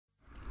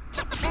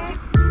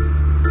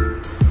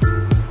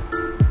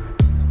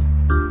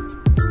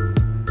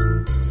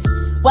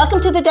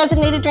Welcome to the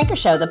Designated Drinker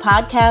Show, the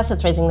podcast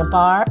that's raising the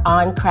bar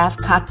on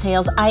craft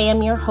cocktails. I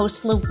am your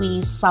host,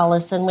 Louise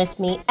Solis, and with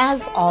me,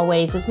 as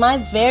always, is my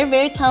very,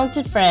 very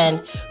talented friend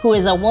who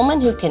is a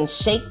woman who can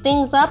shake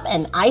things up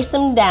and ice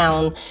them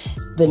down,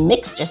 the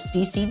mixtress,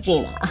 DC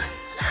Gina.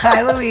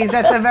 Hi, Louise.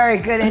 That's a very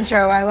good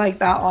intro. I like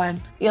that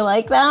one. You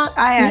like that?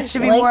 It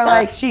should be more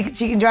like she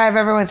can drive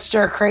everyone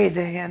stir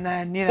crazy and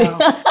then,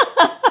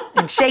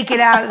 and shake it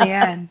out at the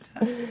end.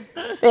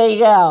 There you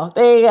go.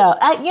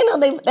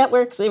 That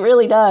works. It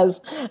really does.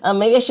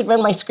 Maybe I should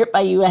run my script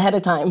by you ahead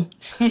of time.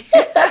 Yeah,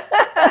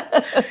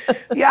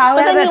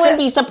 but then you wouldn't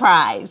be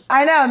surprised.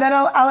 I know. Then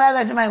I'll add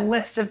that to my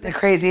list of the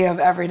crazy of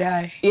every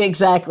day.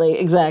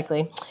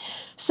 Exactly.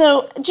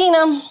 So,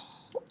 Gina,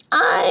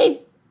 I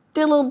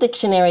did a little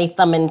dictionary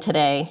thumbing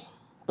today,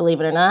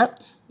 believe it or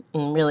not.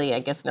 And really, I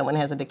guess no one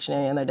has a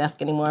dictionary on their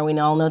desk anymore. We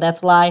all know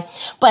that's a lie.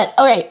 But,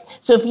 all right,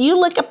 so if you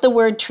look up the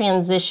word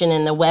transition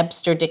in the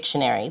Webster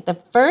Dictionary, the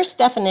first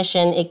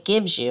definition it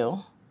gives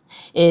you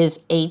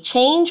is a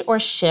change or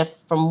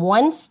shift from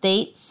one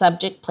state,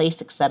 subject, place,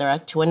 etc.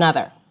 to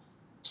another.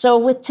 So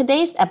with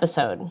today's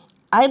episode,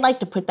 I'd like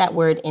to put that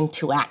word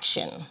into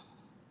action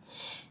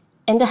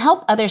and to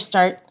help others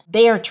start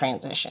their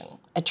transition.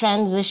 A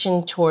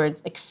transition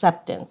towards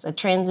acceptance, a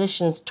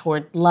transition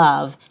toward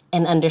love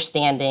and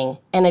understanding,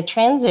 and a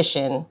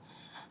transition,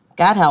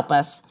 God help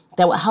us,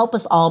 that will help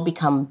us all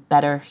become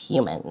better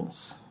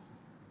humans.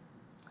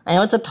 I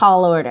know it's a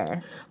tall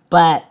order,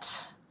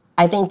 but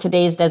I think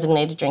today's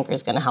Designated Drinker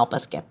is going to help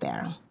us get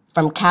there.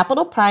 From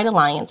Capital Pride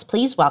Alliance,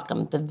 please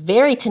welcome the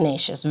very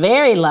tenacious,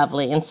 very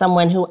lovely, and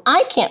someone who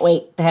I can't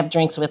wait to have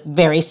drinks with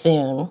very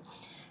soon,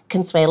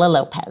 Consuella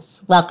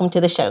Lopez. Welcome to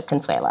the show,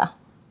 Consuela.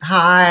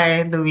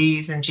 Hi,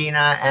 Louise and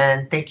Gina,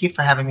 and thank you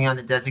for having me on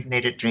the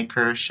Designated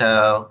Drinker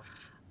Show.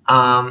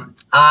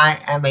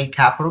 I am a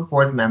Capital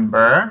Board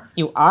member.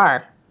 You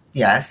are?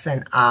 Yes,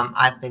 and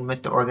I've been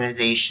with the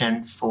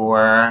organization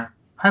for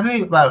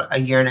probably about a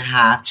year and a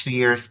half, 2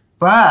 years,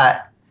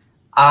 but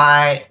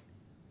I've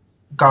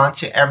gone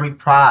to every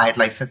Pride,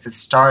 since it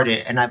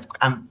started, and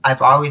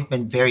I've always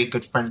been very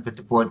good friends with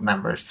the board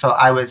members. So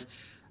I always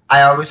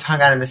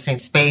hung out in the same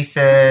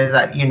spaces,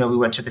 we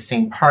went to the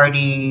same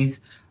parties.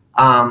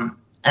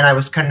 And I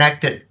was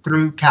connected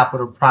through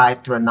Capital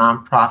Pride through a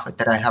nonprofit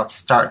that I helped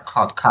start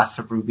called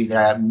Casa Ruby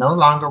that I'm no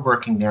longer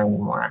working there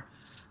anymore.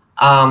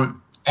 And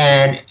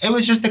it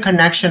was just a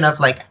connection of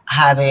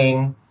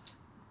having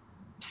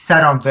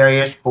sat on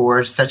various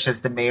boards, such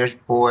as the Mayor's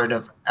Board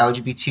of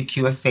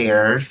LGBTQ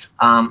Affairs,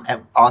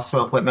 and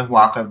also at Whitman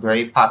Walker, a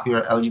very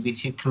popular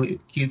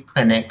LGBTQ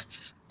clinic.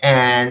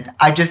 And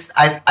I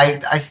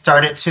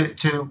started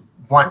to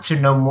want to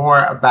know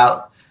more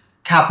about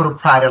Capital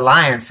Pride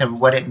Alliance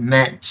and what it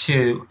meant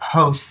to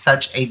host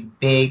such a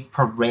big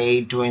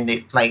parade during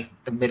the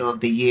middle of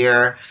the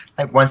year,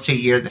 once a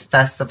year, the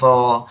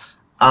festival.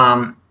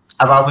 I've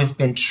always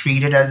been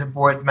treated as a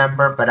board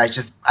member, but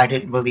I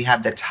didn't really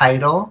have the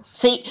title.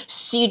 So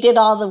you did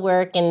all the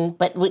work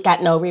but we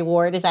got no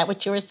reward. Is that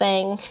what you were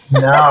saying?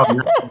 No.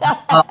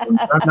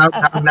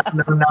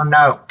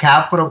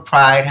 Capital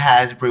Pride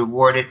has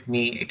rewarded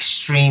me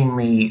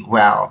extremely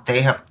well.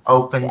 They have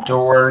opened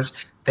doors.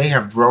 They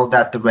have rolled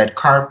out the red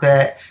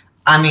carpet.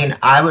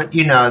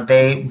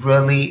 They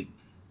really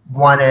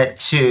wanted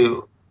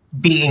to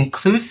be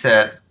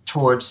inclusive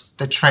towards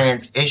the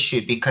trans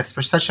issue because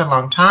for such a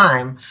long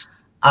time,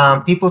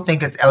 people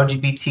think it's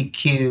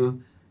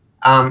LGBTQ.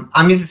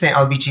 I'm used to saying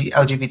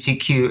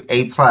LGBTQ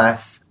AA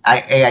plus.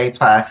 I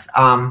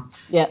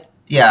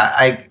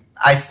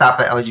stop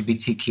at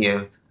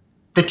LGBTQ.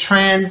 The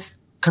trans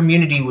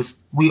community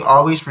we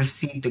always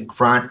received the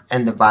grunt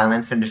and the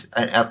violence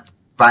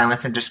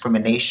and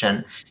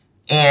discrimination.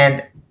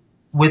 And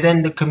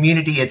within the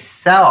community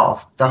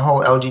itself, the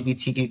whole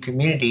LGBTQ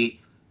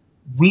community,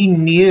 we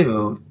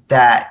knew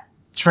that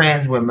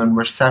trans women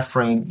were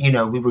suffering,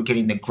 we were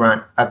getting the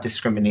grunt of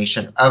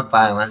discrimination, of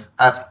violence,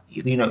 of,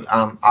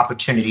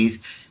 opportunities.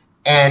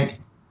 And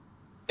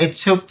it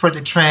took for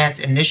the trans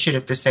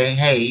initiative to say,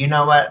 hey, you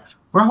know what?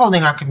 We're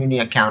holding our community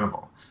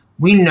accountable.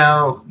 We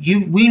know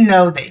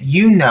that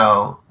you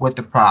know what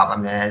the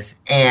problem is.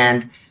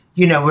 And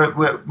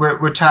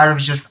we're tired of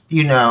just,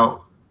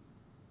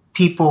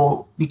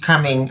 people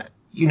becoming,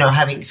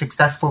 having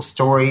successful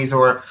stories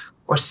or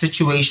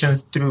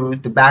situations through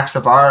the backs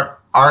of our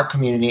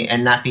community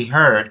and not be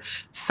heard.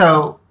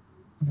 So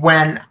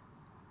when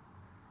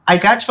I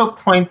got to a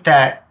point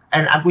that,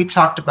 and we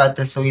talked about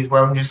this, Louise,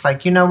 where I'm just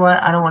like, you know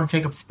what? I don't want to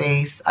take up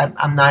space.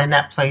 I'm not in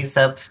that place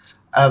of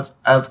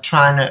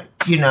trying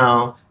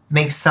to,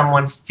 make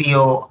someone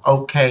feel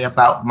okay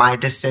about my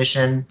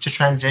decision to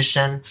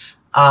transition.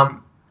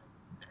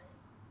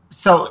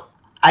 So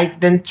I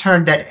then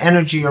turned that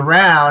energy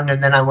around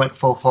and then I went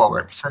full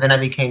forward. So then I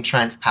became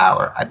trans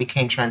power. I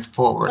became trans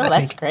forward. Oh,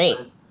 that's great.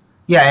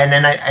 Yeah, and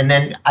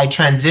then I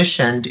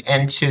transitioned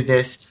into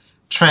this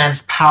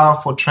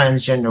powerful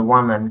transgender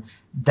woman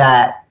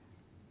that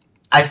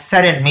I've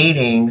said in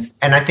meetings,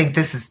 and I think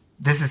this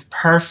is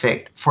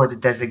perfect for the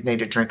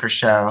Designated Drinker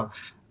Show.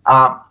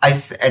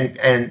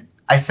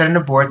 I sat in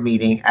a board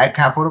meeting at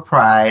Capitol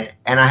Pride,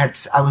 and I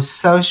was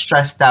so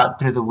stressed out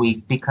through the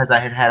week because I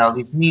had all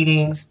these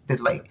meetings with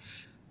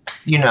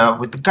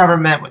with the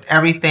government, with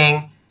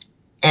everything,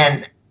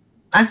 and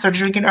I started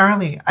drinking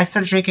early. I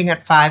started drinking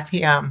at 5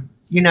 p.m.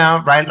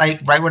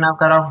 Right when I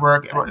got off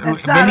work.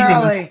 That's If not anything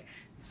was, early.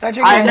 Start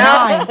drinking I at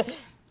know,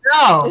 9.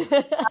 no,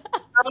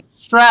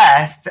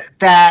 stressed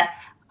that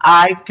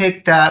I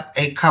picked up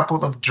a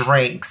couple of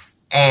drinks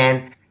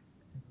and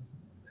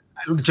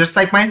just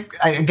like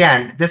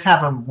again, this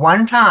happened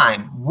once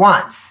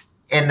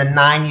in the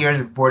 9 years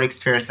of board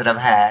experience that I've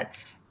had,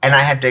 and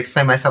I had to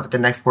explain myself at the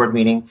next board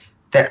meeting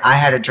that I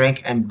had a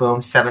drink, and boom,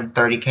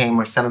 7:30 came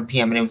or 7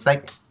 p.m. and it was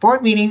like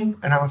board meeting,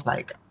 and I was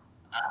like,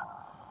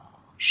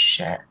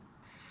 shit,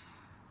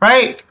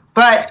 right?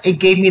 But it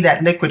gave me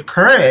that liquid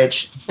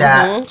courage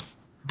that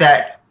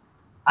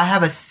I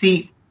have a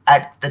seat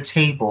at the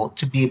table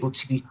to be able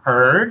to be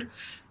heard,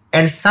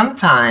 and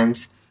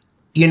sometimes,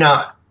 you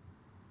know,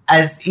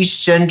 as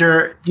each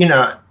gender,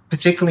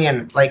 particularly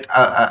in like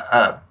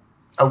a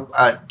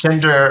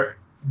gender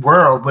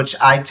world, which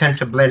I tend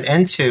to blend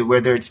into,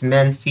 whether it's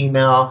men,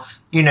 female,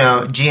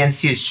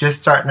 GNC is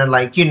just starting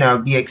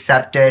to be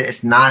accepted.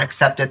 It's not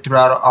accepted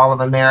throughout all of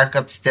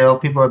America. Still,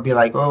 people would be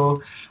like,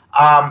 oh,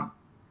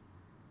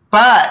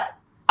 but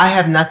I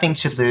have nothing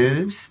to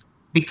lose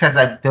because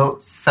I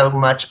built so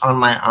much on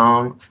my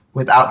own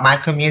without my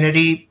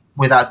community,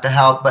 without the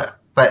help,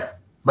 but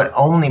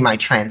only my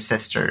trans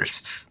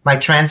sisters. My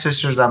trans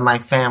sisters are my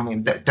family.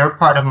 They're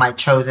part of my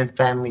chosen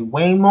family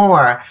way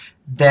more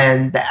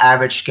than the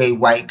average gay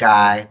white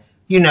guy.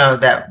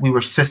 That we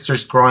were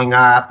sisters growing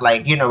up.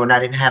 When I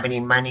didn't have any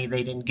money,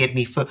 they didn't give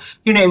me food.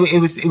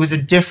 It was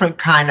a different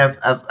kind of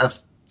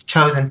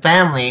chosen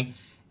family.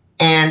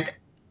 And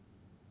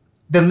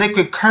the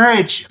liquid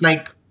courage,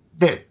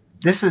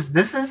 this is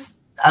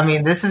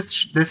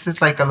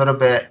like a little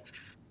bit,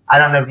 I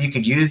don't know if you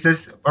could use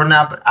this or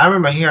not, but I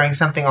remember hearing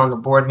something on the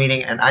board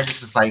meeting and I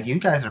just was like, you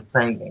guys are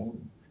playing games.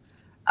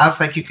 I was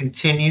like, you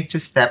continue to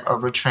step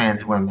over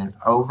trans women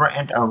over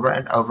and over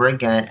and over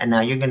again, and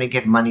now you're going to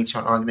give money to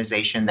an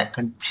organization that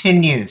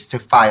continues to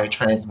fire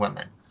trans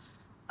women.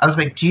 I was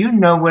like, do you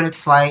know what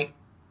it's like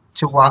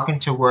to walk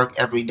into work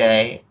every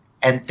day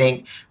and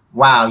think,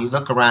 wow, you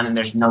look around and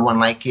there's no one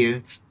like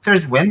you?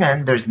 There's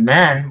women, there's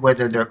men,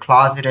 whether they're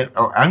closeted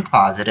or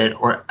uncloseted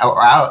or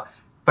out,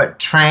 but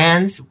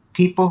trans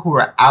people who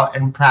are out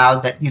and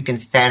proud that you can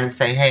stand and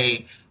say,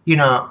 hey,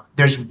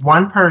 there's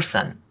one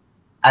person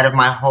out of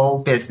my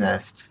whole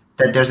business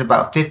that there's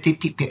about 50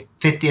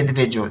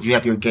 individuals. You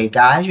have your gay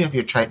guys, you have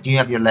your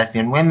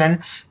lesbian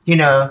women, you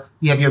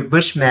have your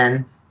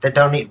bushmen that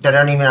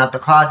aren't even out the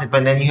closet,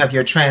 but then you have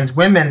your trans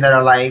women that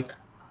are like,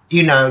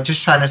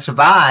 just trying to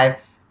survive.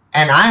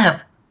 And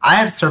I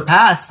have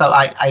surpassed. So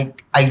I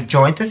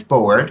joined this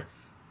board,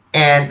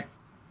 and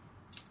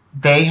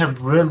they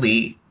have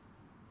really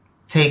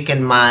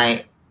taken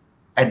my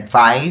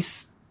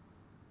advice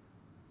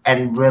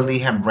and really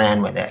have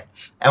ran with it.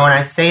 And when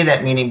I say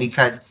that, meaning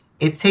because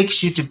it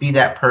takes you to be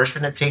that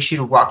person, it takes you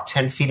to walk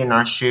 10 feet in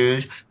our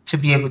shoes to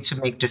be able to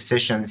make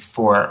decisions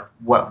for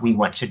what we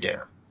want to do,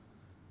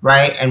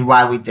 right? And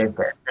why we did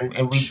this.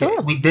 And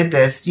we did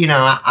this,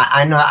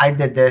 I know I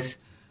did this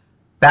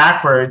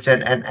backwards,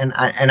 and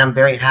I'm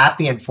very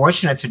happy and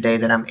fortunate today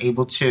that I'm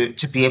able to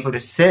be able to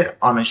sit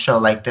on a show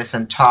like this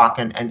and talk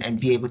and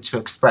be able to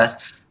express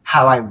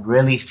how I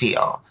really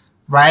feel,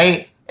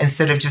 right?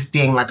 Instead of just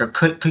being like a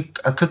cookie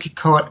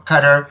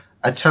cutter,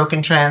 a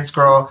token trans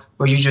girl,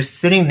 where you're just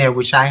sitting there,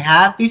 which I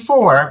have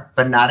before,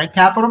 but not at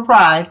Capitol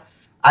Pride.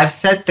 I've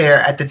sat there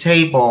at the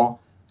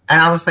table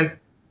and I was like,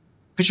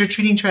 but you're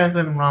treating trans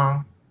women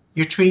wrong.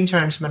 You're treating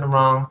trans women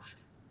wrong.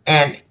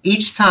 And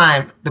each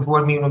time the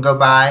board meeting would go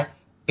by,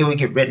 it would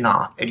get written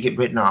off. It'd get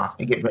written off.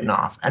 It'd get written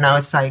off. And I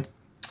was like,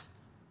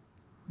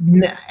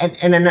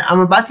 and then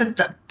I'm about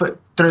to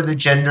throw the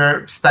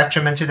gender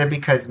spectrum into there,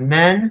 because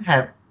men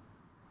have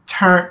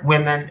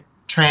turned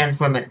trans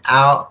women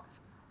out,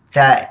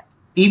 that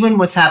even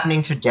what's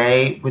happening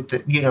today with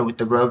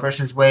the Roe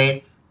versus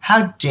Wade,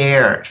 how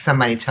dare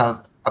somebody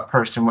tell a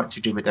person what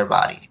to do with their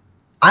body?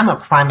 I'm a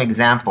prime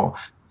example.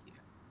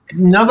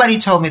 Nobody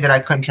told me that I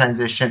couldn't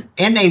transition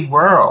in a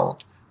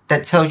world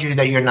that tells you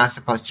that you're not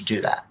supposed to do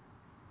that.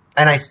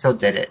 And I still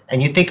did it.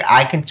 And you think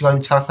I can go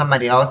and tell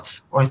somebody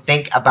else or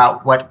think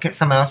about what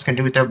somebody else can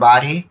do with their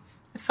body?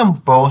 It's some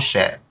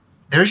bullshit.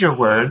 There's your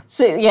word.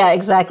 So, yeah,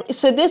 exactly.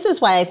 So this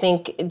is why I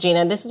think,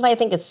 Gina,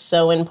 it's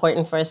so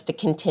important for us to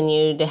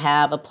continue to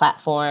have a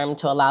platform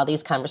to allow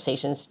these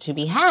conversations to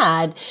be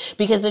had.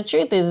 Because the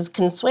truth is,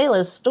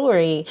 Consuela's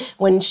story,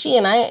 when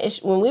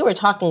we were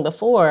talking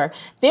before,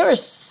 there are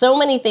so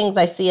many things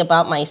I see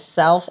about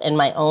myself and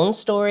my own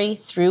story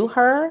through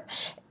her,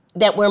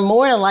 that we're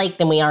more alike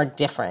than we are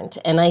different.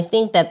 And I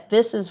think that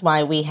this is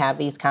why we have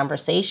these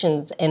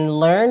conversations and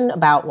learn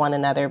about one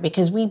another,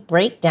 because we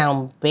break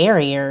down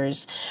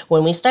barriers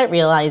when we start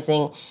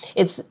realizing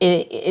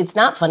it's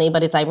not funny,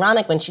 but it's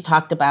ironic when she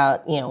talked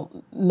about,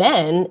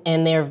 men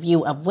and their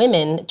view of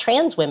women,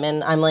 trans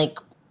women. I'm like,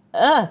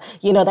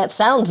 that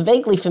sounds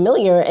vaguely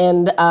familiar.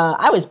 And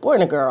I was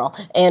born a girl.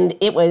 And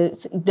it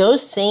was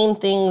those same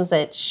things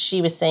that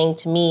she was saying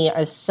to me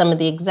are some of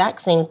the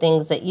exact same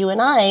things that you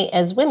and I,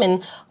 as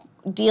women,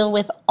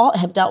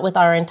 have dealt with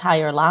our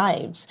entire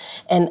lives.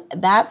 And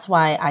that's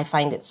why I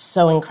find it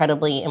so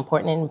incredibly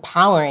important and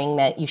empowering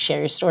that you share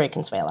your story,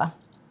 Consuela.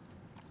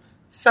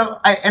 So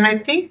I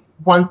think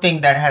one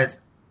thing that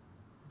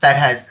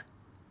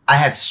I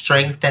have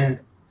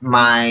strengthened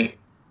my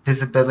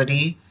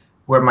visibility,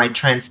 where my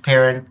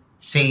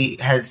transparency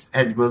has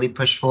really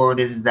pushed forward,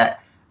 is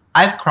that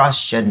I've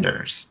crossed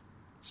genders.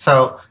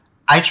 So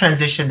I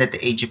transitioned at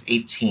the age of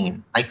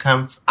 18.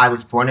 I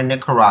was born in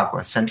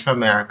Nicaragua, Central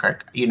America.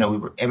 We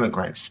were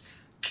immigrants,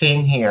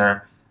 came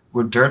here,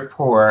 we're dirt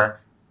poor,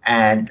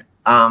 and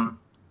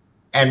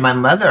my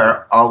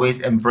mother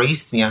always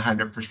embraced me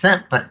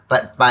 100%.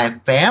 But my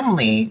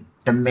family,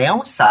 the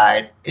male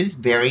side, is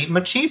very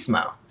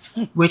machismo,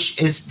 which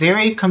is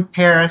very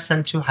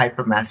comparison to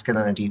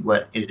hypermasculinity,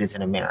 what it is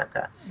in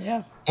America.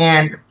 Yeah.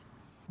 And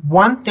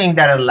one thing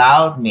that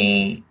allowed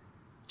me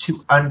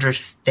to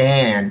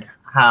understand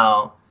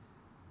how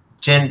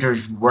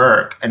genders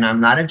work, and I'm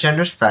not a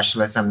gender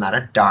specialist, I'm not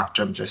a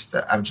doctor,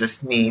 I'm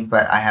just me,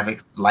 but I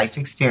have life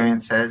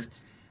experiences,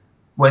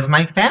 was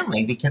my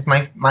family, because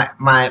my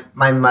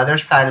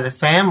mother's side of the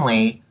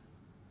family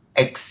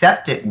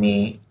accepted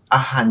me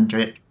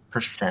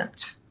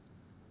 100%.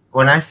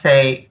 When I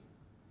say,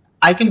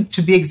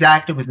 to be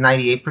exact, it was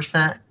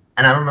 98%.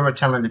 And I remember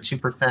telling the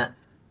 2%,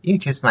 you can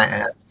kiss my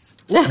ass.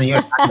 I mean, you're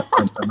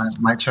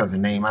not my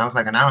chosen name. I was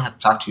like, and I don't have to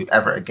talk to you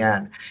ever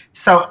again.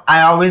 So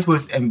I always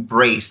was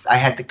embraced. I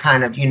had the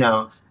kind of,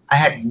 I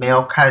had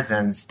male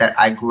cousins that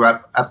I grew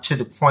up to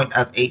the point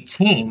of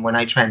 18 when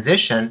I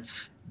transitioned,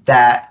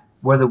 that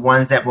were the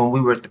ones that when we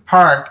were at the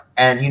park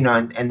and,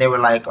 and they were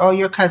like, oh,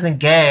 your cousin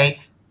gay,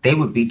 they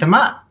would beat them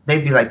up.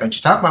 They'd be like, don't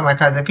you talk about my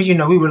cousin? Because,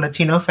 we were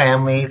Latino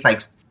families,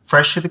 like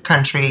fresh to the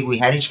country. We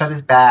had each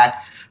other's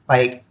back.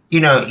 Like,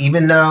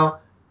 even though,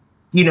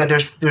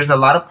 there's a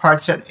lot of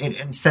parts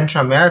in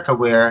Central America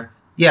where,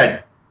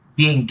 yeah,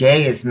 being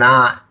gay is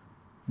not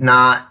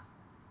highlighted,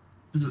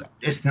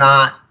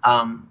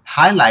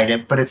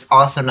 but it's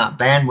also not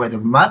banned, where the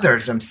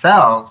mothers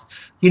themselves,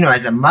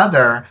 as a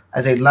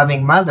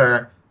loving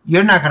mother,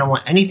 you're not going to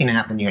want anything to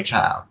happen to your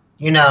child,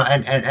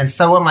 and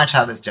so what, my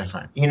child is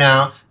different,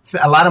 so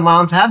a lot of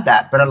moms have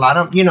that, but a lot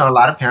of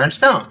parents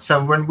don't.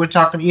 So we're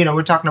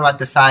talking about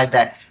the side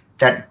that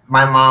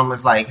my mom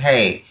was like,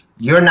 hey,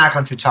 you're not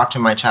going to talk to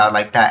my child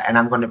like that, and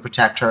I'm going to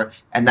protect her.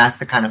 And that's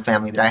the kind of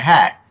family that I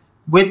had.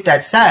 With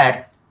that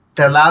said,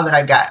 to allow that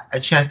I got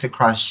a chance to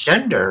cross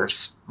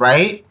genders,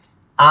 right?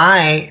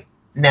 I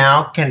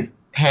now can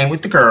hang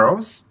with the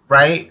girls,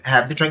 right?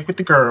 Have the drink with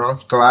the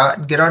girls, go out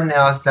and get our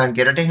nails done,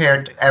 get our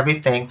hair,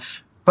 everything.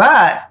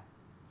 But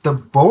the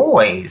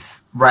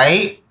boys,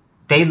 right?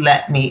 They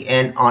let me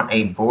in on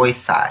a boy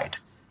side.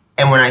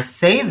 And when I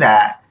say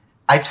that,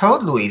 I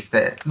told Louise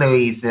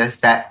this,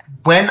 that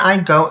when I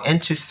go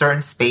into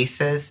certain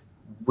spaces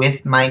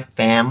with my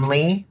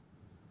family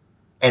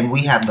and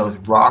we have those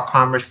raw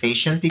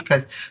conversations,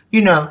 because,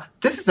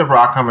 this is a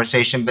raw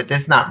conversation, but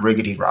this is not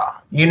riggedy raw.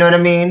 You know what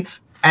I mean?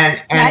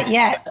 And not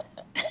yet.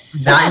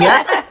 Not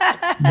yet.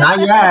 Not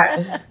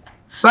yet.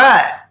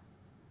 But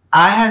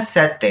I have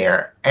sat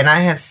there and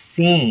I have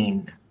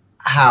seen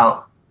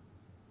how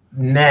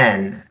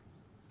men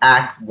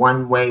act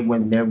one way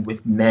when they're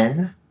with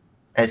men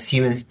as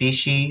human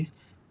species,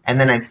 and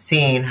then I've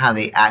seen how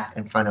they act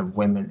in front of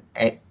women,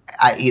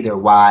 either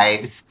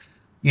wives,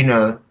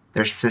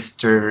 their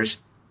sisters,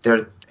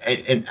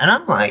 and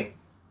I'm like,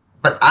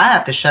 but I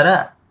have to shut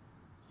up,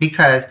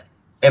 because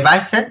if I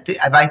sit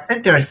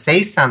there and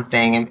say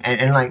something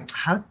and like,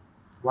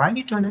 why are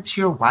you doing that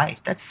to your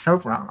wife? That's so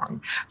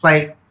wrong.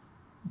 Like,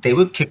 they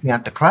would kick me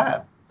out the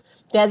club.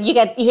 Yeah, you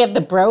have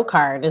the bro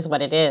card is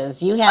what it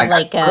is. You have you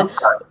got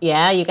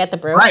the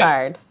bro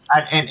card.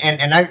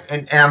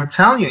 And I'm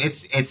telling you,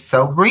 it's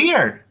so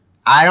weird.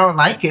 I don't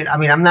like it. I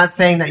mean, I'm not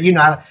saying that,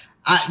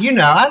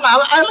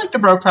 I like the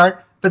bro card,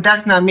 but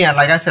that's not me.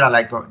 Like I said, I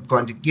like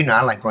going to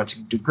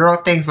do girl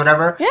things,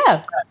 whatever.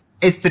 Yeah.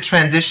 It's the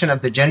transition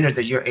of the genders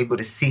that you're able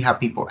to see how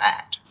people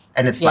act.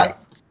 And it's like,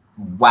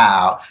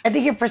 wow. I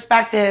think your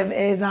perspective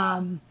is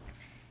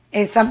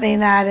something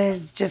that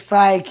is just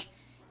like,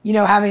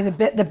 having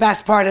the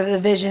best part of the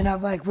vision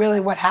of like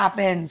really what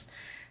happens.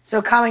 So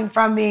coming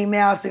from being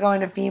male to going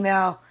to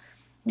female,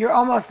 you're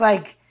almost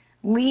like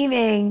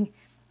leaving.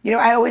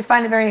 I always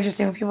find it very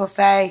interesting when people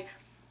say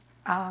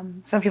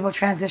some people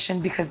transition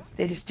because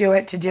they just do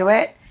it to do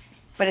it,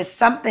 but it's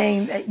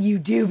something that you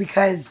do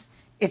because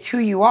it's who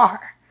you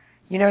are.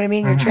 You know what I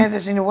mean? Mm-hmm. You're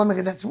transitioning to a woman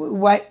because that's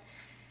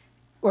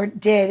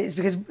is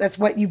because that's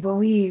what you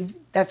believe,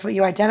 that's what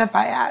you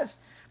identify as.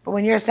 But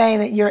when you're saying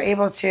that you're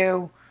able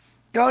to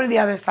go to the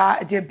other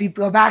side,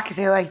 go back and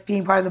say like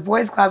being part of the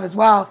boys club as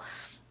well,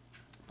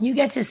 you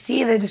get to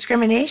see the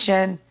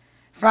discrimination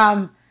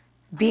from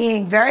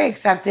being very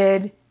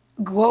accepted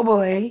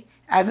globally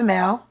as a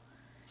male,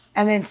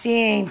 and then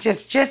seeing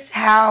just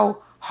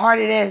how hard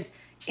it is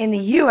in the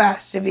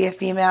U.S. to be a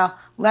female,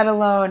 let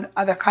alone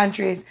other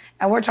countries.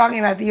 And we're talking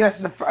about the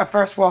U.S. as a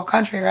first world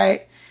country,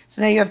 right?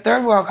 So now you have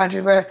third world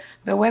countries where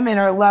the women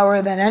are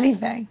lower than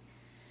anything.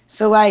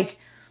 So like,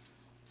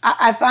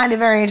 I find it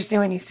very interesting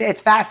when you say, it's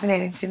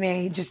fascinating to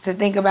me just to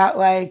think about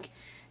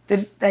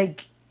the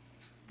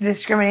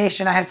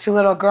discrimination. I have two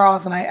little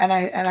girls, and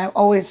I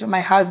always with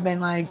my husband,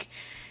 like,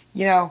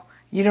 you know,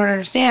 you don't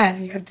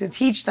understand. You have to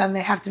teach them.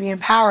 They have to be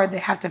empowered. They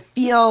have to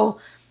feel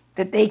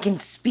that they can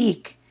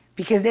speak,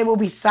 because they will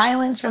be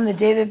silenced from the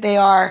day that they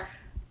are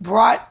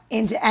brought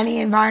into any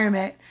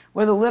environment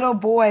where the little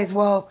boys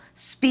will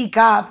speak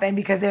up, and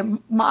because their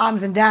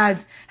moms and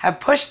dads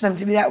have pushed them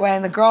to be that way,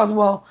 and the girls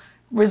will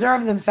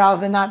reserve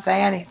themselves and not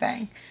say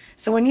anything.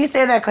 So when you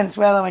say that,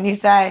 Consuela, when you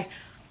say,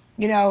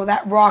 you know,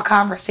 that raw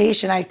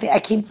conversation, I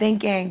keep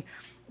thinking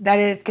that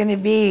it's going to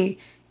be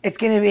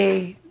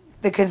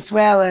the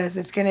Consuelas,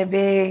 it's going to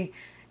be,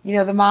 you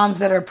know, the moms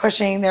that are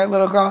pushing their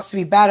little girls to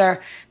be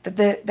better.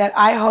 That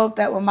I hope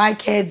that when my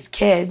kids,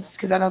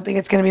 because I don't think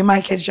it's going to be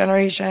my kids'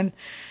 generation,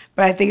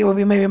 but I think it will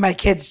be maybe my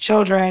kids'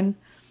 children,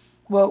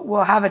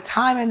 will have a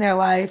time in their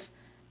life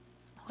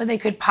where they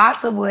could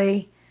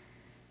possibly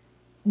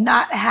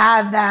not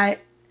have that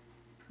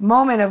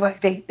moment of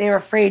like they're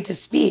afraid to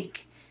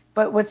speak.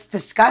 But what's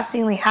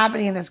disgustingly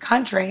happening in this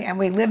country, and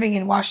we're living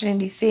in Washington,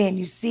 D.C., and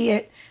you see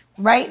it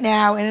right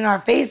now and in our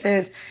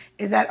faces,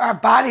 is that our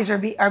bodies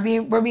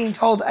we're being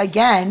told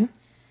again,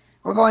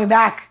 we're going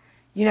back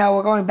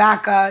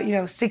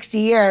 60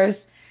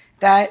 years,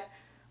 that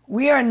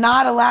we are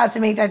not allowed to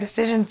make that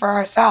decision for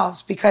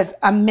ourselves, because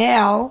a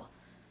male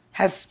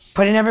has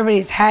put in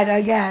everybody's head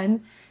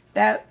again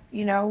that,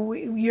 you know,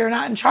 you're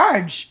not in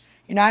charge.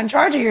 You're not in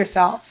charge of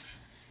yourself.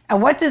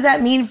 And what does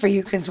that mean for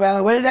you,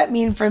 Consuela? What does that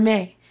mean for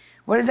me?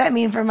 What does that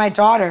mean for my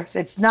daughters?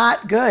 It's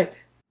not good.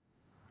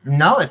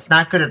 No, it's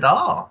not good at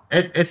all.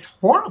 It's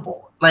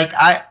horrible. Like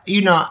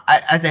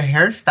as a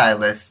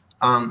hairstylist,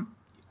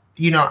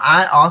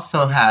 I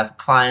also have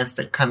clients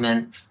that come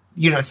in.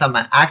 So I'm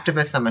an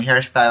activist, I'm a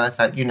hairstylist.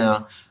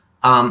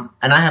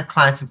 And I have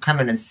clients who come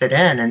in and sit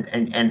in,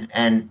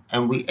 and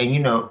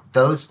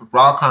those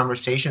raw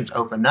conversations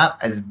open up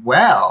as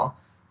well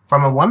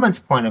from a woman's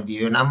point of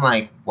view. And I'm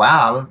like,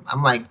 wow.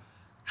 I'm like,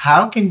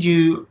 how can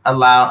you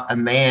allow a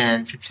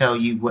man to tell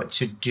you what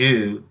to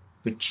do,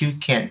 but you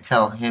can't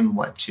tell him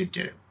what to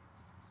do?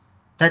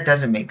 That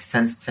doesn't make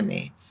sense to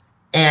me.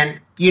 And,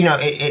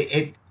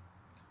 there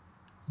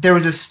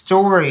was a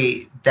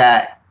story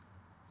that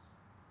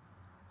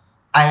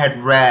I had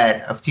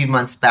read a few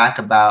months back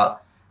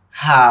about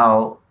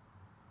how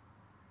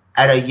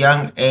at a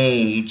young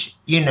age,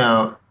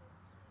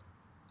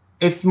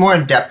 it's more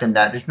in depth than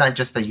that. It's not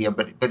just a year,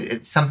 but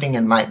it's something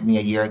enlightened me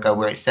a year ago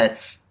where it said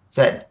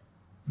that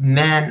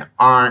men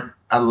aren't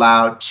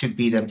allowed to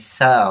be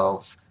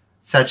themselves,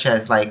 such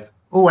as like,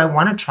 oh, I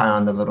want to try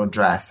on the little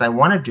dress. I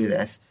want to do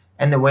this.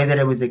 And the way that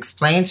it was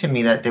explained to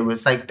me, that there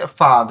was like the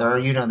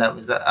father, that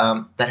was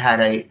that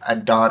had a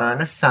daughter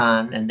and a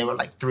son, and they were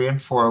like 3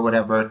 and 4 or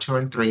whatever, 2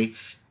 and 3.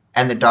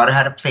 And the daughter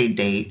had a play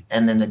date,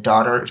 and then the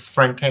daughter's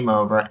friend came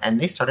over, and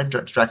they started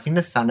dressing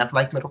the son up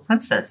like little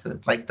princess,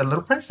 like the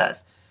little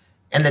princess.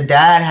 And the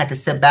dad had to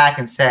sit back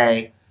and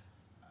say,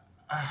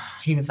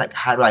 he was like,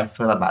 how do I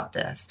feel about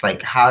this?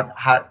 Like, how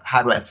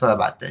do I feel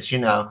about this?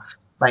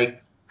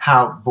 Like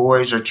how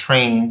boys are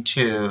trained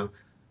to,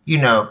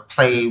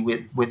 play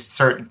with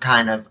certain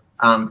kind of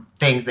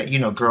things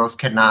that, girls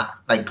cannot,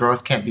 like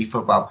girls can't be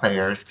football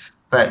players,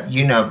 but,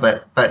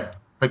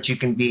 but you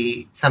can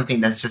be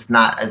something that's just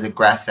not as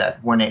aggressive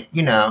when it,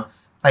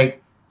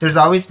 like there's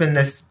always been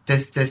this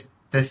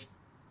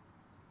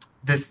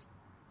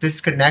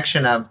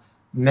connection of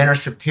men are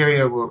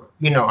superior,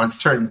 on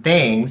certain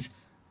things.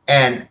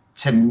 And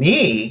to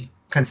me,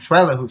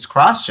 Consuela, who's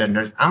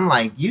cross-gendered, I'm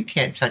like, you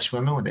can't touch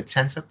women with a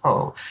 10-foot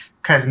pole,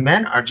 because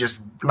men are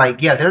just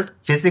like, yeah, they're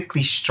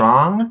physically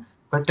strong,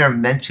 but they're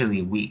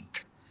mentally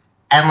weak.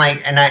 And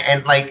like,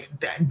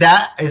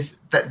 that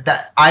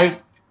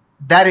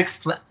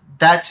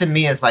to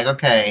me is like,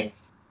 okay,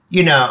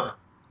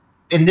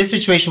 in this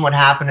situation, what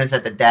happened is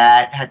that the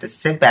dad had to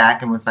sit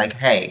back and was like,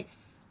 hey,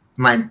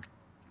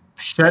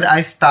 should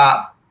I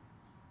stop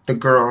the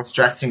girls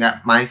dressing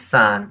up my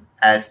son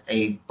as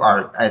a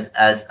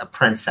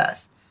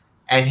princess?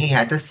 And he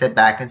had to sit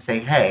back and say,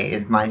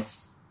 hey,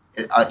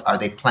 are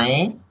they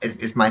playing?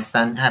 Is my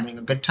son having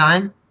a good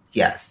time?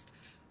 Yes.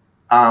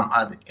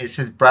 Is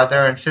his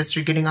brother and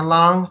sister getting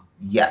along?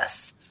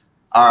 Yes.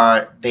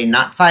 Are they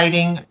not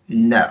fighting?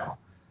 No.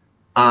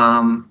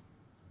 Are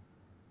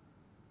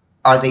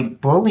they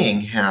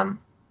bullying him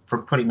for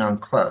putting on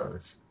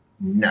clothes?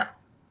 No.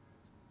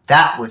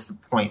 That was the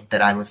point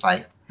that I was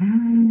like,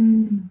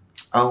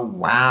 oh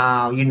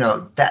wow,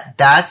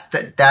 that's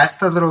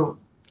the little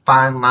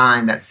fine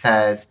line that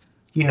says,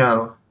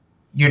 you're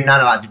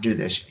not allowed to do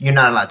this, you're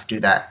not allowed to do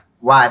that.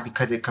 Why?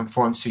 Because it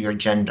conforms to your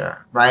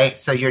gender, right?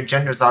 So your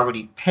gender is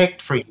already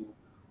picked for you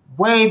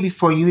way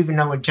before you even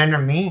know what gender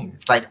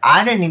means. Like,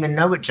 I didn't even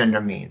know what gender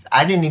means.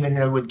 I didn't even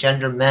know what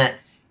gender meant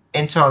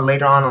until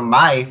later on in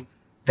life,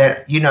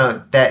 that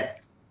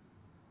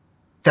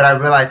that I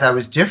realized I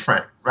was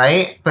different,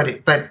 right? But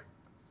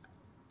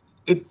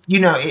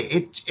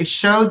it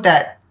showed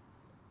that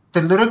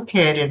the little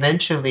kid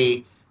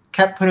eventually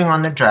kept putting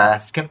on the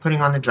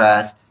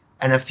dress,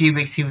 and a few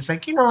weeks he was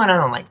like, you know what, I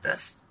don't like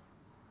this.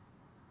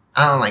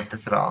 I don't like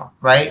this at all,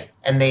 right?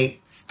 And they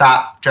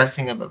stopped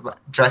dressing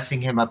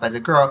him up as a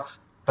girl,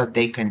 but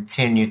they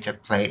continued to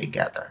play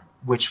together,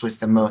 which was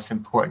the most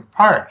important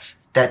part.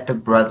 That the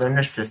brother and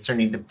the sister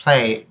need to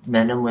play,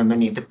 men and women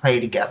need to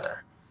play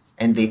together,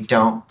 and they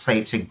don't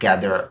play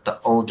together. The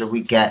older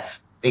we get,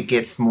 it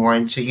gets more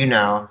into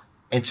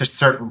into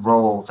certain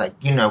roles, like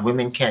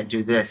women can't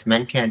do this,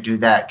 men can't do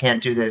that,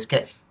 can't do this,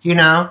 can't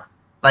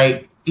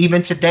like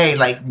even today,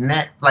 like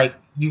men, like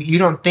you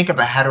don't think of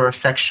a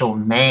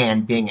heterosexual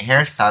man being a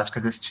hairstylist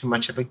because it's too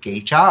much of a gay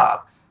job,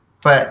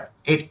 but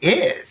it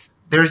is.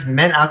 There's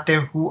men out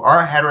there who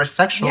are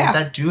heterosexual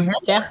that do hair.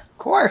 Yeah, of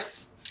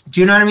course. Do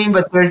you know what I mean?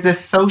 But there's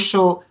this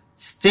social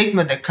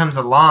stigma that comes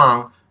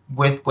along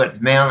with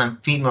what male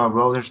and female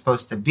roles are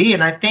supposed to be,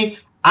 and I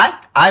think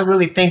I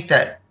really think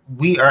that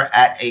we are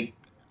at a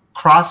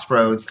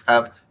crossroads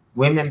of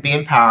women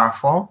being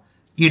powerful,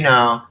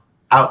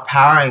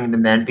 outpowering the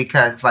men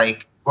because, we're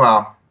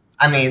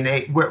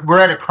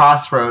at a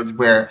crossroads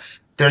where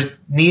there's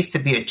needs to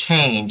be a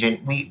change,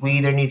 and we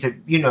either need to,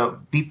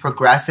 be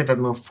progressive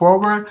and move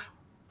forward,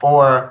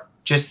 or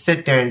just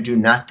sit there and do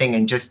nothing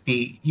and just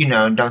be,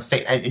 don't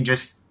say and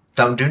just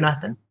don't do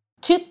nothing.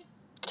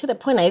 To the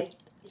point,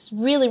 it's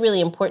really, really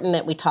important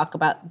that we talk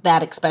about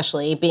that,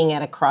 especially being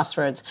at a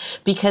crossroads,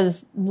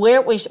 because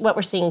what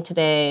we're seeing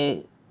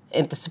today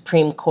at the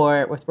Supreme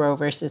Court with Roe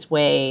versus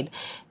Wade,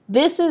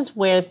 this is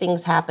where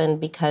things happen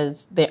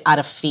because they're out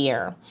of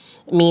fear.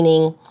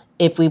 Meaning,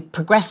 if we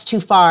progress too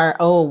far,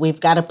 we've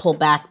got to pull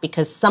back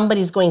because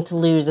somebody's going to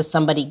lose as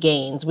somebody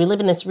gains. We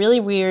live in this really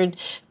weird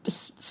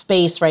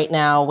space right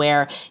now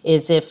where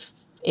if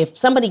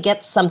somebody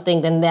gets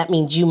something, then that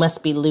means you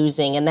must be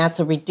losing. And that's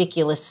a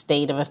ridiculous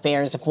state of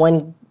affairs. If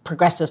one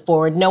progresses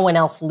forward, no one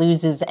else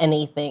loses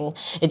anything.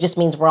 It just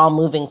means we're all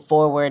moving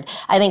forward.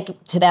 I think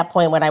to that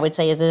point, what I would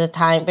say is it's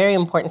a very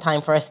important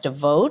time for us to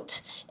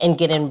vote and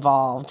get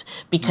involved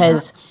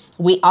because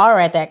we are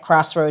at that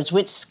crossroads,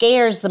 which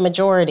scares the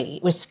majority,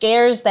 which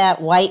scares that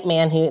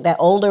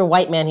older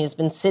white man who's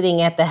been sitting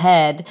at the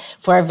head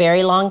for a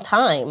very long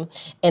time.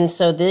 And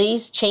so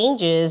these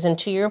changes, and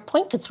to your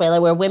point,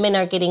 Consuela, where women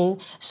are getting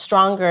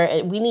stronger,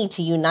 we need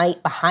to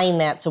unite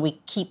behind that so we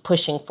keep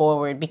pushing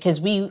forward,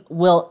 because we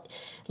will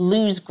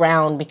lose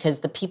ground because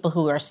the people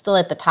who are still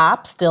at the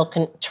top still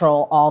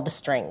control all the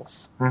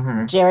strings.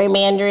 Mm-hmm.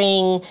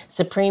 Gerrymandering,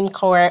 Supreme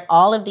Court,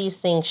 all of these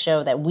things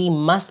show that we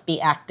must be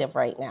active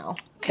right now.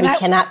 We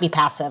cannot be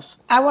passive.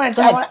 I want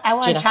to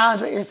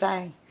challenge what you're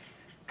saying,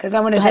 because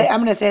I'm going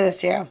to say this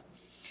to you,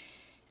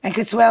 and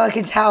Consuela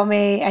can tell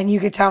me, and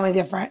you could tell me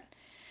different.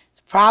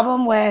 The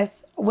problem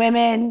with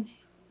women,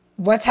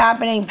 what's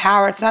happening,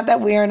 power. It's not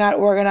that we are not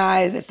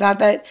organized. It's not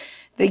that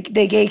the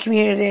gay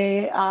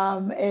community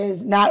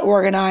is not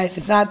organized.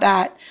 It's not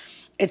that.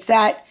 It's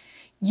that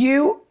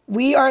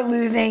we are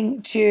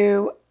losing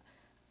to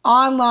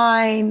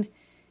online,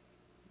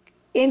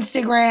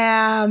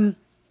 Instagram,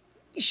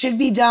 should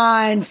be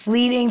done,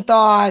 fleeting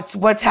thoughts,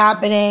 what's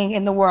happening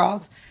in the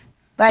world.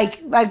 Like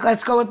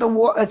let's go with the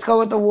war. Let's go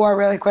with the war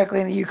really quickly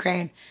in the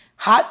Ukraine.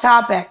 Hot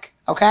topic,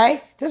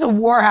 okay? There's a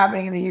war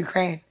happening in the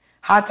Ukraine.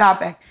 Hot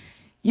topic.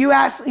 You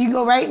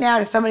go right now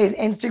to somebody's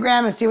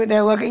Instagram and see what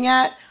they're looking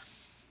at.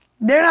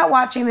 They're not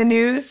watching the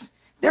news.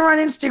 They're on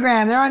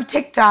Instagram. They're on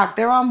TikTok.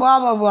 They're on blah,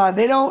 blah,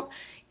 blah.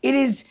 It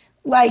is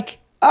like,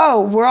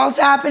 world's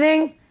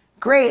happening?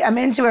 Great, I'm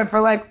into it for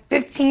like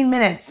 15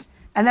 minutes.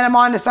 And then I'm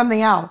on to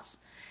something else.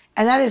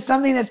 And that is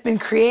something that's been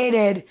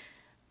created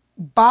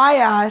by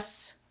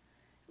us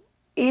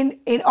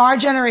in our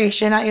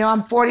generation.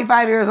 I'm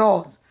 45 years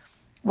old.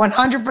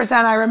 100%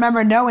 I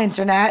remember no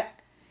internet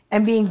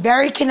and being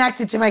very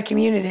connected to my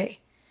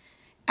community.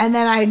 And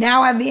then I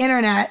now have the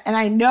internet, and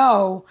I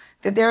know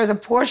that there is a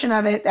portion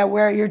of it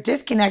where you're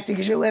disconnected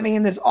because you're living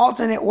in this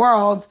alternate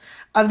world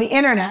of the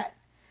internet.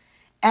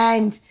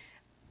 And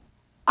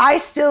I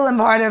still am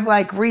part of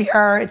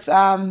Reher. It's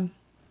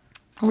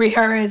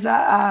Reher is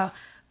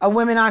a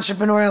women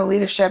entrepreneurial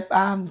leadership,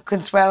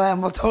 Consuela,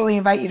 and we'll totally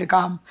invite you to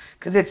come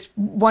because it's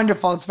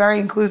wonderful. It's very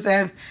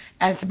inclusive,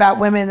 and it's about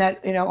women that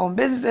own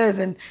businesses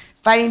and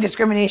fighting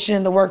discrimination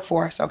in the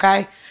workforce.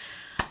 Okay,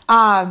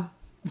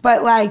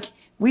 but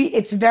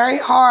it's very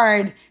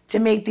hard to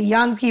make the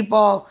young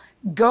people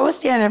go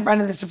stand in front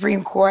of the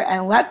Supreme Court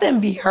and let them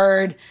be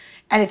heard.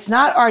 And it's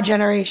not our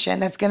generation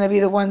that's going to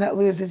be the one that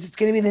loses. It's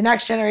going to be the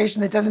next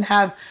generation that doesn't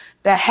have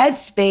the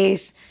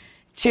headspace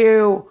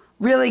to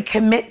really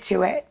commit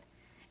to it.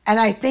 And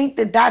I think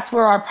that that's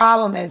where our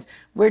problem is.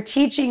 We're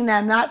teaching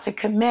them not to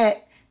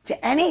commit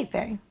to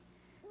anything.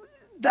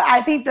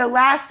 I think the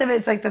last of it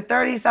is the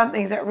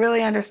 30-somethings that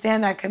really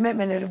understand that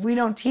commitment. And if we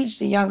don't teach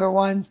the younger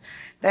ones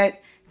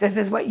that this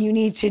is what you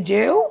need to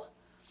do,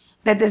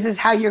 that this is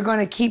how you're going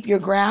to keep your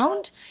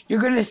ground, you're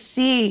going to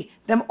see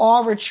them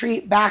all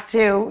retreat back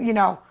to,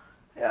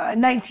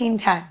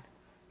 1910.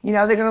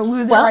 They're going to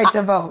lose their right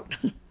to vote.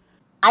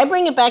 I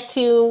bring it back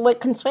to what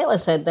Consuela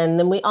said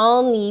then we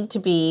all need to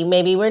be,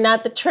 maybe we're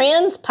not the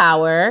trans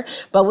power,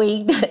 but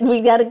we've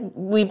got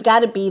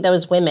to be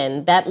those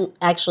women. That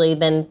actually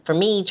then for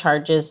me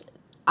charges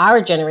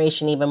our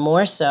generation even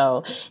more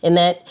so, in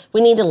that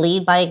we need to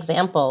lead by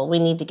example. We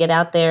need to get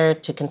out there,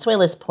 to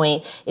Consuela's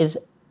point, is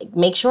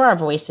make sure our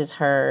voice is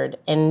heard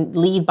and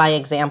lead by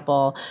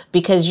example,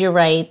 because you're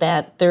right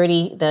that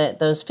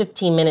those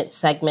 15-minute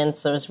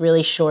segments, those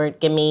really short,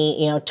 give me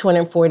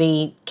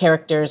 240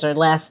 characters or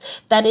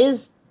less, that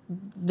is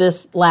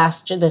this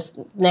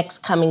next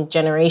coming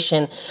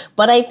generation.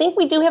 But I think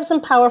we do have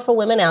some powerful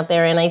women out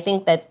there, and I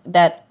think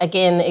that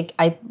again,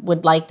 I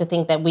would like to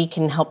think that we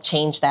can help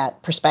change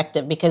that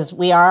perspective, because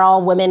we are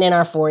all women in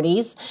our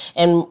 40s,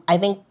 and I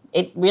think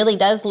it really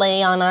does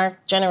lay on our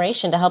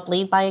generation to help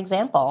lead by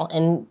example.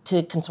 And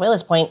to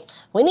Consuela's point,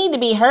 we need to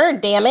be heard,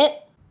 damn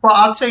it. Well,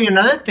 I'll tell you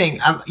another thing.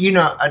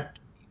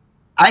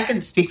 I can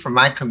speak for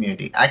my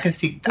community. I can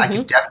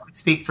definitely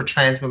speak for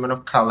trans women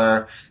of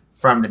color,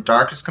 from the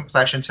darkest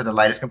complexion to the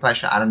lightest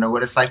complexion. I don't know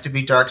what it's like to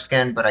be dark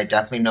skinned, but I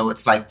definitely know what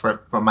it's like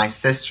for my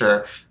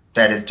sister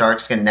that is dark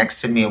skinned next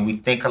to me, and we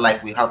think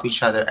alike, we help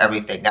each other,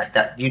 everything.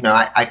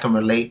 I can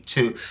relate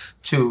to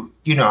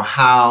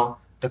how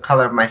the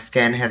color of my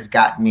skin has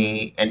gotten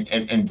me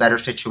in better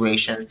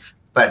situations,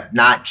 but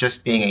not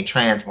just being a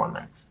trans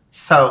woman.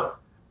 So,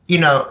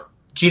 Gina,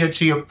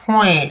 to your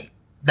point,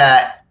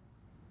 that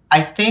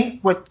I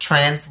think with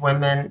trans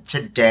women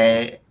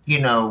today,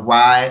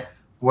 why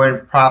we're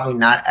probably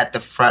not at the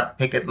front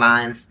picket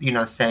lines,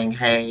 saying,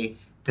 hey,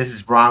 this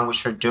is wrong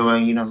what you're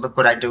doing, look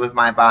what I did with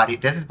my body.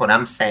 This is what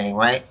I'm saying,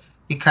 right?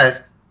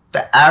 Because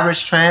the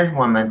average trans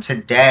woman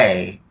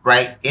today,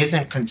 right,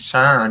 isn't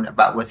concerned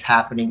about what's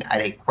happening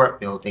at a court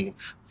building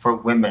for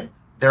women.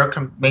 Their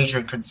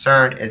major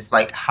concern is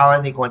like, how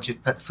are they going to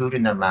put food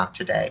in their mouth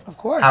today? Of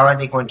course. How are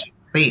they going to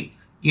sleep?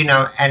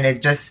 And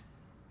it just,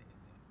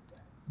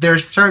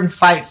 there's certain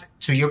fights,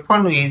 to your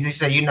point, Louise, you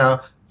say,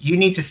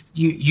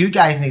 you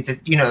guys need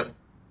to,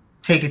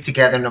 take it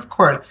together. And of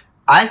course,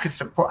 I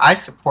support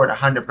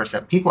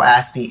 100%. People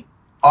ask me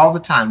all the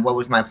time, what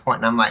was my point?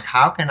 And I'm like,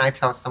 how can I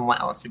tell someone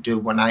else to do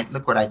when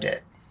look what I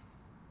did?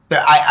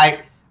 But I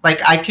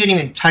can't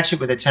even touch it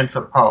with a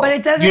 10-foot pole. But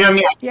it doesn't. You know what I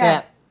mean?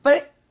 Yeah.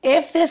 But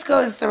if this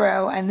goes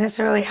through and this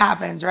really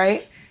happens,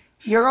 right?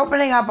 You're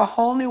opening up a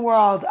whole new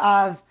world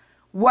of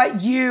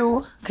what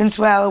you,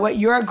 Consuela, what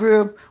your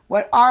group,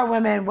 what our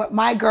women, what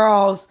my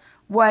girls,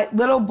 what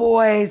little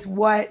boys,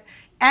 what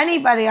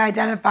anybody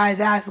identifies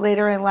as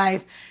later in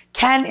life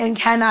can and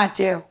cannot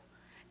do.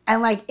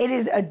 And it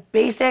is a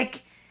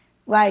basic,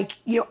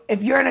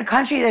 if you're in a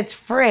country that's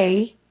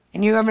free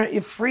and you have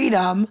your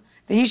freedom,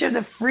 then you should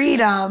have the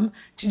freedom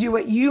to do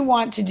what you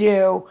want to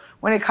do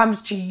when it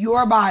comes to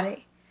your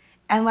body.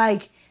 And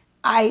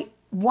I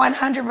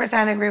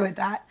 100% agree with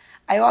that.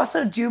 I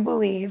also do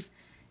believe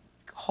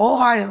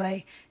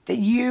wholeheartedly that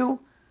you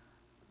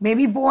may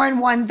be born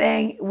one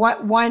thing,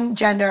 one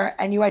gender,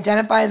 and you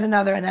identify as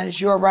another, and that is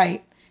your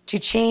right to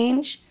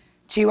change,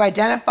 to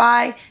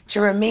identify,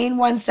 to remain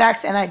one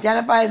sex and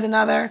identify as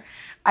another.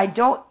 I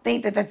don't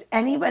think that that's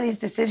anybody's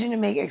decision to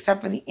make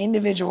except for the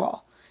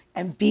individual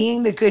and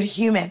being the good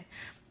human.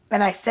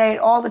 And I say it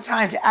all the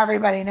time to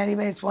everybody and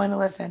anybody that's willing to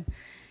listen.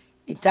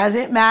 It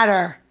doesn't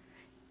matter.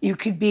 You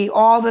could be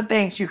all the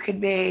things. You could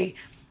be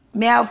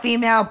male,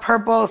 female,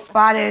 purple,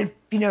 spotted,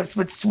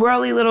 with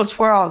swirly little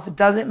twirls. It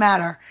doesn't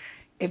matter.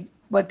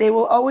 What they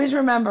will always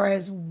remember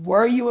is,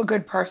 were you a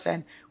good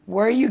person?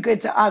 Were you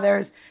good to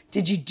others?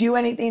 Did you do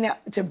anything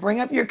to bring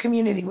up your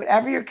community,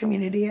 whatever your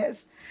community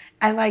is?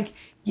 And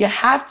there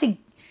has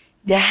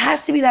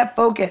to be that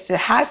focus. It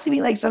has to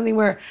be something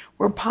where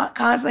we're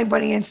constantly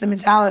putting into the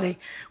mentality.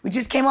 We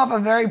just came off a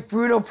very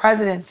brutal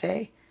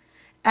presidency,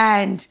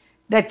 and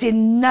that did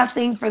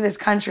nothing for this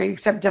country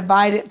except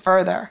divide it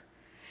further.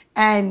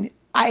 And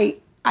I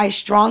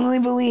strongly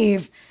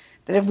believe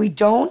that if we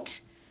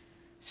don't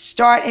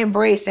start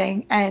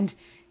embracing and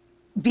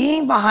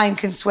being behind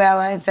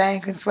Consuela and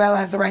saying Consuela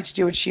has the right to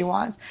do what she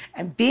wants,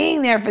 and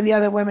being there for the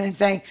other women and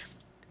saying,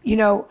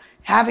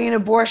 having an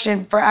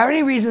abortion for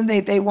any reason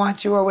they want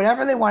to, or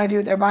whatever they want to do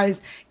with their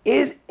bodies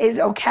is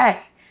okay.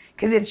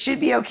 Because it should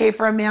be okay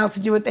for a male to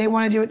do what they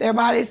want to do with their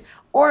bodies,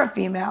 or a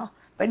female.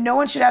 But no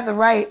one should have the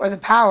right or the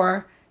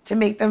power to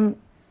make them,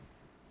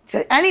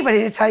 to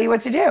anybody to tell you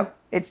what to do.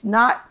 It's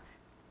not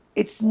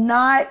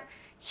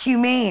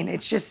humane.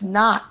 It's just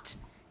not.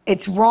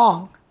 It's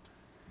wrong.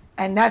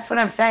 And that's what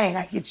I'm saying.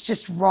 It's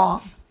just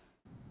wrong.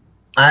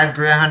 I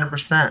agree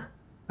 100%.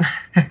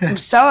 I'm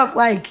so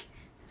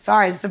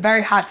sorry, it's a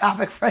very hot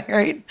topic for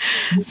you.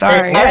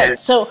 Sorry. All right,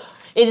 so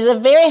it is a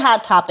very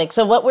hot topic.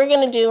 So what we're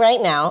going to do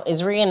right now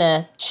is we're going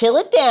to chill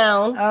it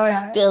down,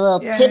 do a little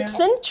tips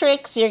and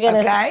tricks. You're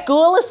going to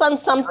school us on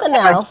something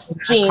else,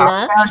 Gina.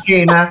 Calm down,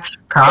 Gina.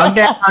 Calm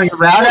down. You're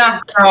right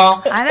out,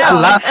 girl. I know. I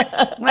love it.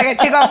 I'm going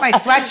to take off my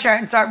sweatshirt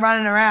and start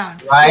running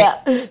around. Right?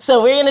 Yeah.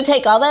 So we're going to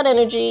take all that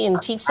energy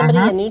and teach somebody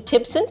a new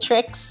tips and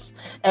tricks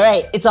All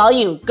right, it's all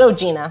you. Go,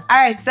 Gina. All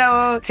right,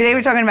 so today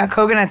we're talking about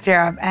coconut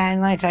syrup.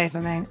 And let me tell you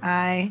something.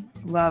 I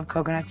love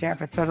coconut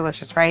syrup. It's so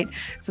delicious, right?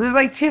 So there's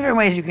like two different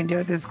ways you can do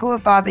it. There's a school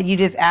of thought that you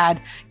just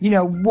add,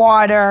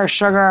 water,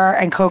 sugar,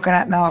 and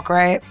coconut milk,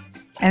 right?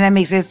 And that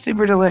makes it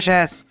super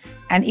delicious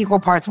and equal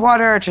parts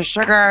water to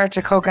sugar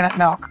to coconut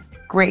milk.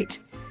 Great.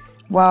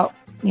 Well,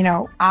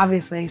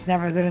 obviously it's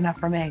never good enough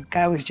for me.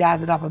 Gotta always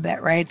jazz it up a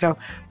bit, right? So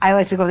I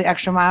like to go the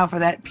extra mile for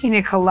that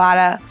pina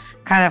colada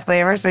kind of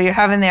flavor. So you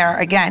have in there,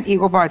 again,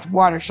 equal parts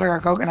water, sugar,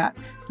 coconut,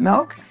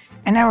 milk.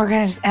 And now we're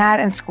gonna just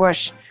add and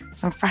squish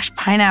some fresh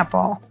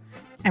pineapple.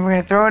 And we're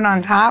gonna throw it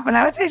on top. And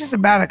I would say just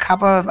about a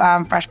cup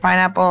of fresh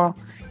pineapple.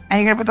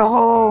 And you're gonna put the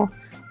whole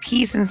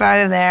piece inside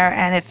of there,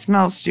 and it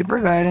smells super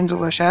good and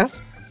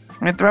delicious. I'm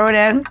gonna throw it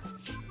in.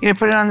 You're gonna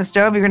put it on the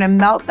stove. You're gonna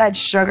melt that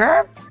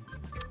sugar.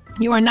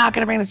 You are not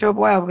going to bring this to a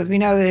boil because we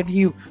know that if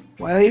you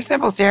boil your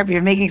simple syrup,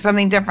 you're making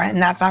something different,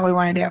 and that's not what we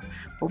want to do.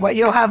 But what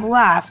you'll have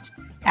left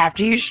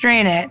after you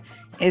strain it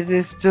is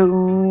this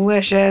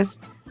delicious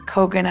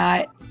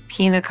coconut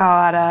pina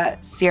colada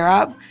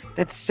syrup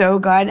that's so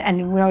good.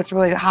 And it's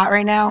really hot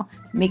right now,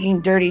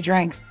 making dirty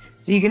drinks.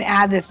 So you can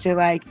add this to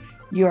like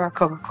your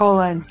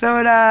Coca-Cola and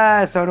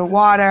soda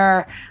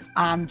water,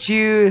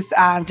 juice,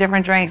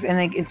 different drinks. And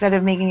then instead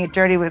of making it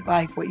dirty with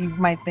like what you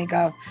might think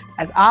of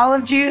as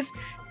olive juice,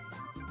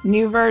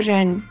 new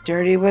version,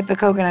 dirty with the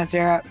coconut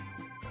syrup.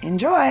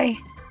 Enjoy.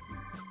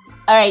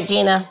 All right,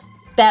 Gina,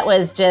 that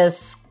was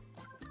just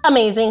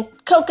amazing.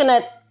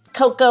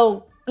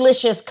 Cocoa,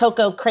 delicious,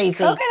 cocoa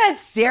crazy. Coconut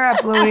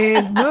syrup,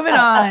 Louise. Moving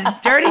on.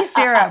 Dirty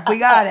syrup. We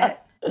got it.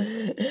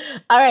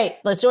 All right,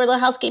 let's do our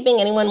little housekeeping.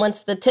 Anyone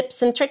wants the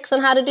tips and tricks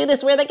on how to do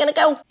this? Where are they going to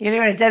go? You're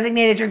doing a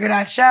designated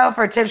drinker.show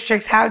for tips,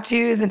 tricks,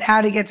 how-tos, and how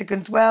to get to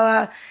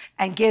Consuella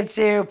and give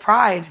to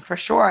Pride for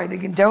sure. You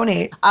can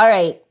donate. All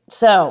right,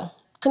 so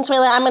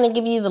Consuela, I'm going to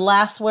give you the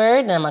last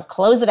word, and I'm going to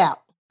close it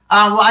out.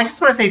 Well, I just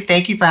want to say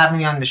thank you for having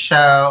me on the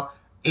show.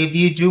 If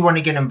you do want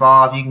to get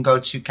involved, you can go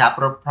to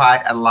Capital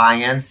Pride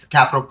Alliance,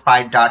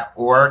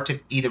 capitalpride.org to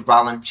either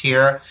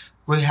volunteer.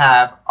 We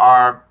have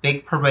our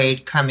big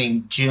parade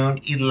coming June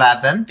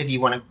 11th. If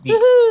you want to be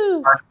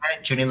part of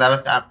it, June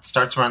 11th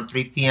starts around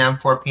 3 p.m.,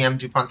 4 p.m.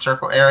 DuPont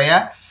Circle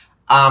area.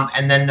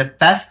 And then the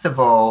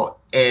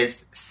festival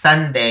is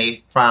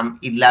Sunday from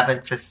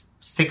 11 to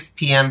 6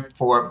 p.m.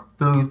 for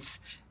booths.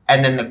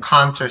 And then the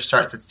concert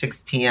starts at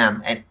 6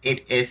 p.m. and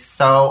it is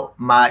so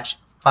much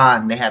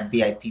fun. They have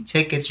VIP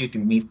tickets. You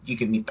can meet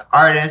the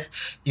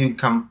artists. You can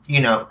come,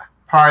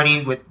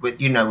 party with the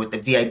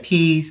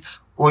VIPs,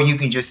 or you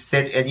can just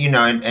sit and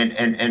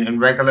in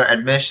regular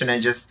admission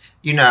and just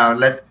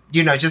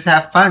just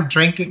have fun,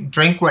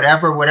 drink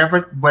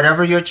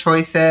whatever your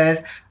choice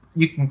is.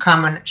 You can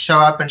come and show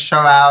up and show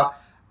out.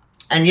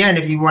 And and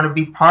if you want to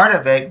be part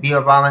of it, be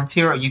a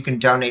volunteer, or you can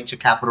donate to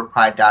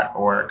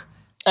capitalpride.org.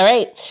 All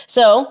right,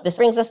 so this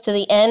brings us to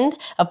the end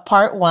of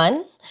part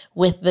 1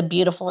 with the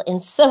beautiful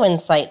and so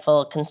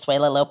insightful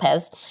Consuela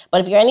Lopez. But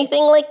if you're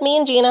anything like me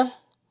and Gina,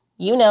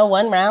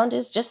 one round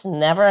is just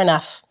never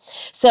enough.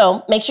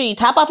 So make sure you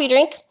top off your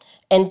drink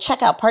and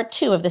check out part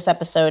 2 of this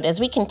episode as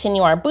we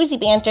continue our boozy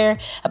banter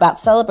about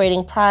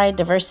celebrating pride,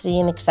 diversity,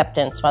 and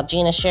acceptance while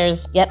Gina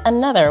shares yet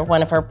another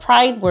one of her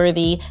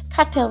pride-worthy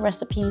cocktail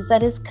recipes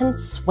that is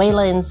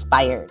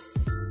Consuela-inspired.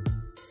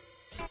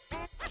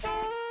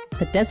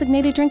 The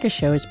Designated Drinker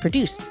Show is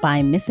produced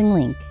by Missing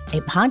Link,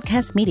 a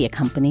podcast media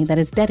company that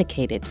is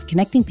dedicated to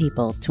connecting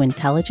people to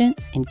intelligent,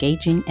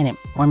 engaging, and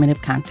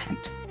informative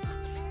content.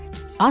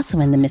 Also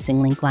in the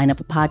Missing Link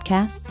lineup of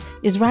podcasts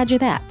is Roger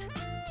That,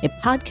 a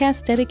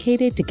podcast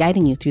dedicated to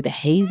guiding you through the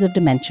haze of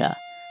dementia,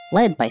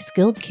 led by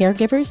skilled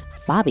caregivers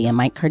Bobby and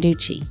Mike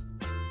Carducci.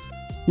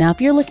 Now,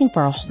 if you're looking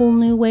for a whole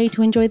new way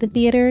to enjoy the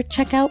theater,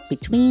 check out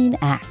Between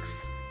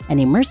Acts, an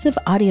immersive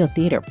audio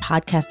theater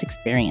podcast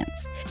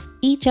experience.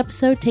 Each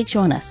episode takes you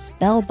on a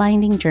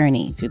spellbinding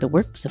journey through the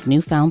works of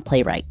newfound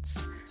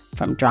playwrights,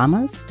 from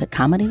dramas to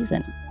comedies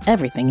and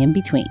everything in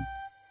between.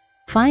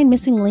 Find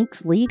Missing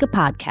Link's League of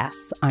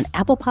Podcasts on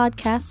Apple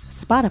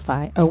Podcasts,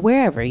 Spotify, or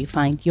wherever you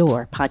find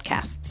your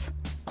podcasts.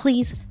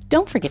 Please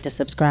don't forget to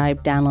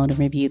subscribe, download, and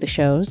review the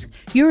shows.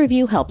 Your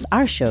review helps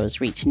our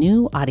shows reach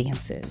new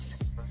audiences.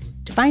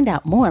 To find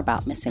out more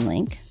about Missing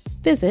Link,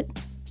 visit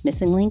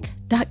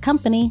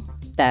missinglink.company.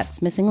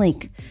 That's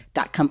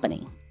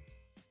missinglink.company.